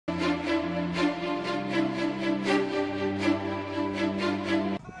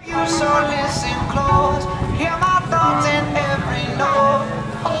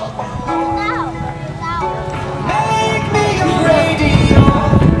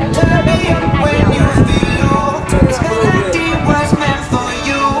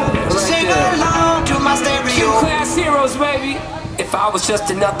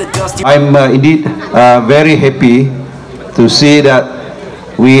I'm indeed very happy to see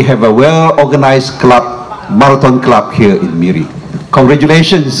that we have a well-organized club, marathon club here in Miri.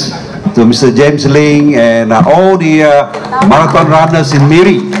 Congratulations to Mr. James Ling and all the marathon runners in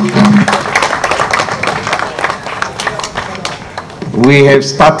Miri. We have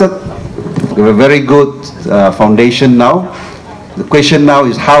started with a very good foundation now. The question now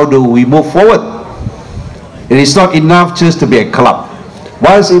is, how do we move forward? It is not enough just to be a club.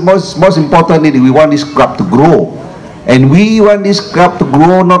 Most importantly, we want this club to grow. And we want this club to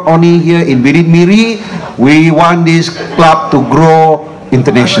grow not only here in within Miri, we want this club to grow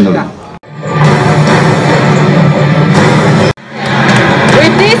internationally.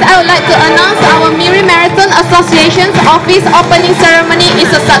 With this, I would like to announce our Miri Marathon Association's office opening ceremony is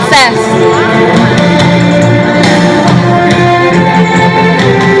a success.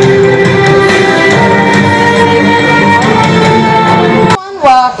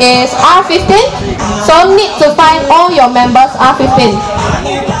 Is R15, so need to find all your members R15.